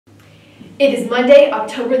It is Monday,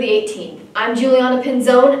 October the 18th. I'm Juliana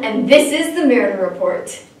Pinzone, and this is the Mariner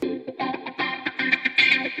Report.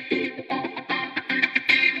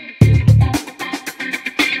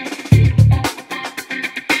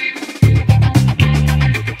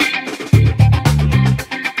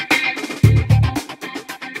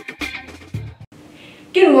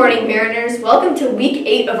 Good morning, Mariners. Welcome to week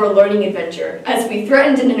 8 of our learning adventure. As we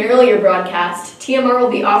threatened in an earlier broadcast, TMR will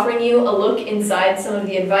be offering you a look inside some of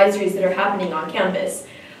the advisories that are happening on campus.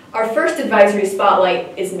 Our first advisory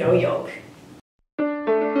spotlight is no yoke.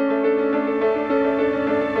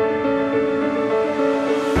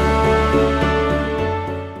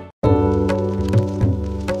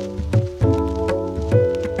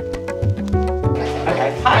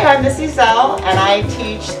 Hi, I'm Missy Zell, and I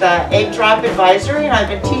teach the Egg Drop Advisory, and I've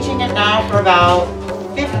been teaching it now for about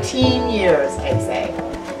 15 years, I'd say.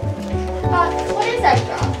 What is Egg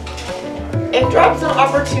Drop? Egg Drop's an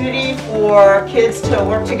opportunity for kids to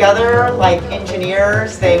work together like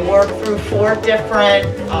engineers. They work through 4 different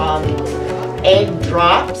egg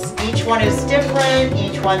drops. Each one is different,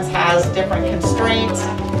 each one has different constraints.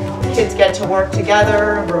 Kids get to work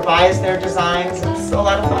together, revise their designs. It's a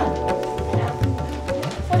lot of fun.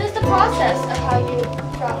 Process of how you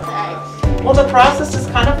drop the eggs? Well, the process is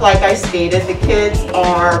kind of like I stated. The kids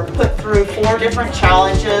are put through 4 different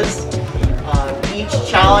challenges. Each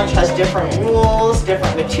challenge has different rules,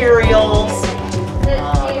 different materials,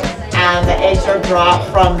 and the eggs are dropped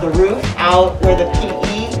from the roof out where the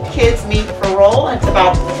PE kids meet for roll. It's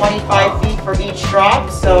about 25 feet for each drop,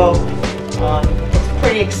 so it's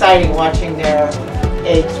pretty exciting watching their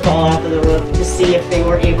eggs fall off of the roof to see if they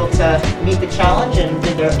were able to meet the challenge and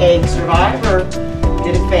did their egg survive or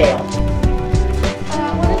did it fail.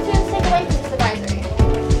 What do students take away from this advisory?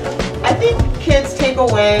 I think kids take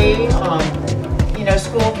away,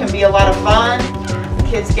 school can be a lot of fun.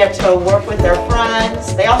 Kids get to work with their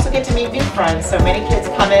friends. They also get to meet new friends. So many kids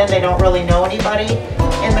come in, they don't really know anybody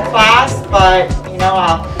in the class, but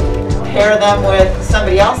I'll pair them with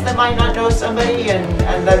somebody else that might not know somebody,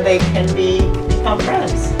 and then they can become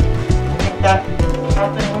friends. I think that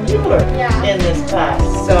happened when you were in this class.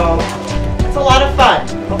 So it's a lot of fun.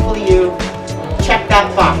 Hopefully you check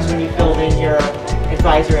that box when you filled in your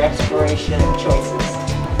advisory exploration choices.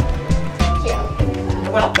 Thank you.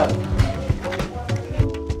 You're welcome.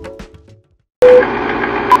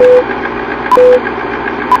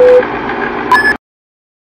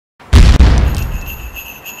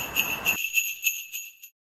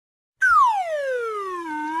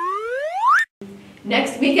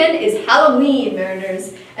 Next weekend is Halloween,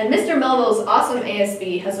 Mariners, and Mr. Melville's awesome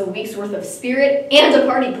ASB has a week's worth of spirit and a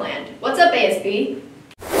party planned. What's up, ASB?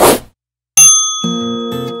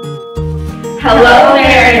 Hello,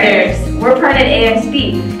 Mariners! We're part of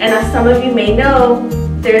ASB, and as some of you may know,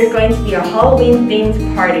 there's going to be a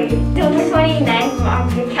Halloween-themed party. October 29th,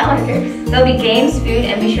 mark your calendars. There'll be games, food,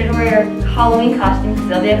 and be sure to wear your Halloween costumes because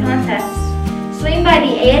there'll be a contest. Swing by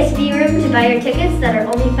the ASB room to buy your tickets that are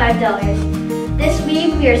only $5. This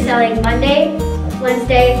week we are selling Monday,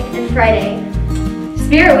 Wednesday, and Friday.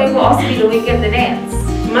 Spirit Week will also be the week of the dance.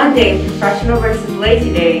 Monday is Professional versus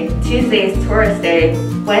Lazy Day. Tuesday is Tourist Day.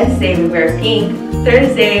 Wednesday we wear pink.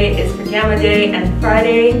 Thursday is Pajama Day. And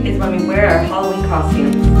Friday is when we wear our Halloween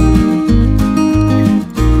costumes.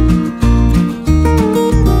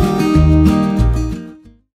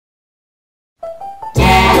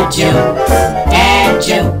 Dad jokes, dad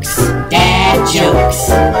jokes, dad jokes,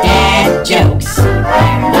 dad jokes.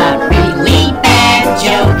 They're not really bad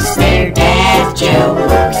jokes, they're dad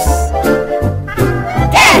jokes.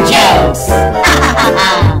 Dad jokes!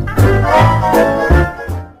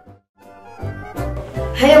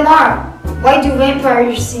 Hey Amar, why do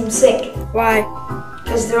vampires seem sick? Why?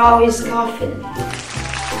 Because they're always coughing.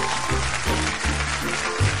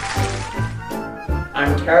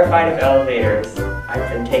 I'm terrified of elevators. I've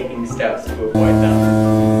been taking steps to avoid them.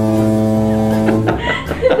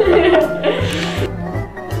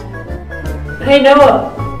 Hey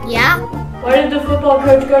Noah, Yeah? why did the football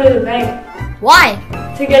coach go to the bank? Why?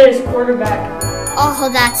 To get his quarterback. Oh,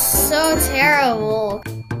 that's so terrible.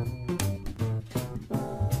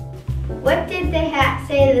 What did the hat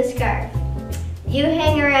say to the scarf? You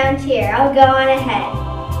hang around here, I'll go on ahead.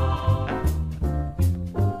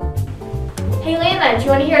 Hey Layla, do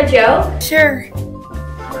you want to hear a joke? Sure.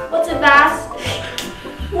 What's a fast...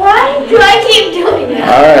 What? Do I keep doing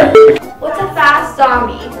that? Alright. What's a fast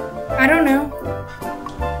zombie? I don't know.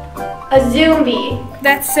 A zombie.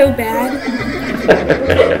 That's so bad.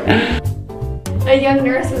 A young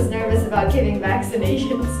nurse was nervous about giving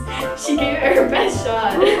vaccinations. She gave it her best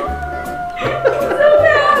shot. So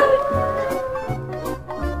bad.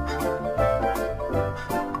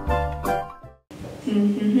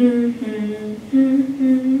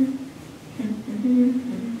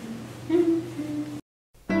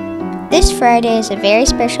 Friday is a very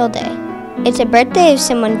special day. It's a birthday of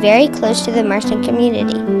someone very close to the Marston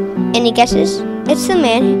community. Any guesses? It's the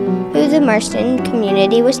man who the Marston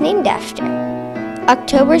community was named after.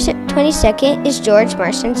 October 22nd is George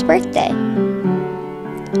Marston's birthday.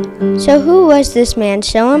 So who was this man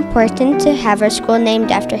so important to have our school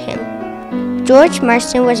named after him? George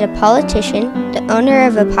Marston was a politician, the owner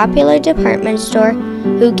of a popular department store,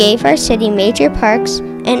 who gave our city major parks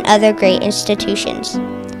and other great institutions.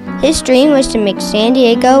 His dream was to make San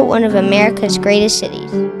Diego one of America's greatest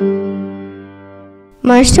cities.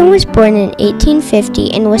 Marston was born in 1850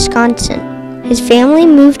 in Wisconsin. His family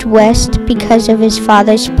moved west because of his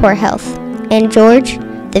father's poor health, and George,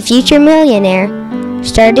 the future millionaire,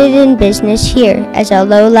 started in business here as a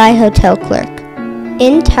low-lie hotel clerk.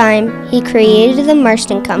 In time, he created the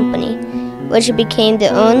Marston Company, which became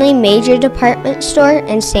the only major department store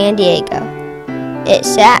in San Diego. It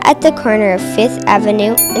sat at the corner of 5th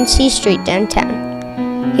Avenue and C Street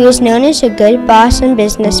downtown. He was known as a good boss and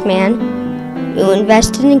businessman who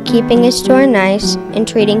invested in keeping his store nice and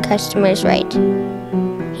treating customers right.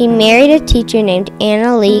 He married a teacher named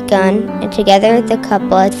Anna Lee Gunn, and together the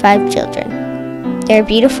couple had 5 children. Their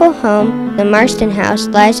beautiful home, the Marston House,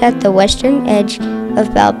 lies at the western edge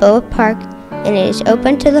of Balboa Park, and it is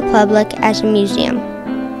open to the public as a museum.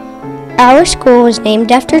 Our school was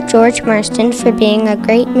named after George Marston for being a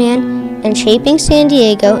great man and shaping San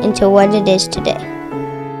Diego into what it is today.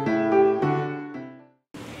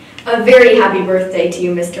 A very happy birthday to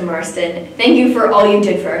you, Mr. Marston. Thank you for all you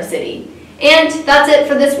did for our city. And that's it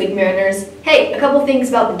for this week, Mariners. Hey, a couple things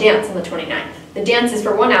about the dance on the 29th. The dance is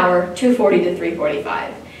for 1 hour, 2:40 to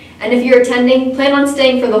 3:45. And if you're attending, plan on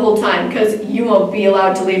staying for the whole time because you won't be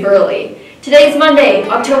allowed to leave early. Today is Monday,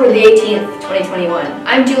 October the 18th, 2021.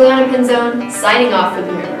 I'm Juliana Pinzone, signing off for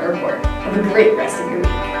the Mariner Report. Have a great rest of your week.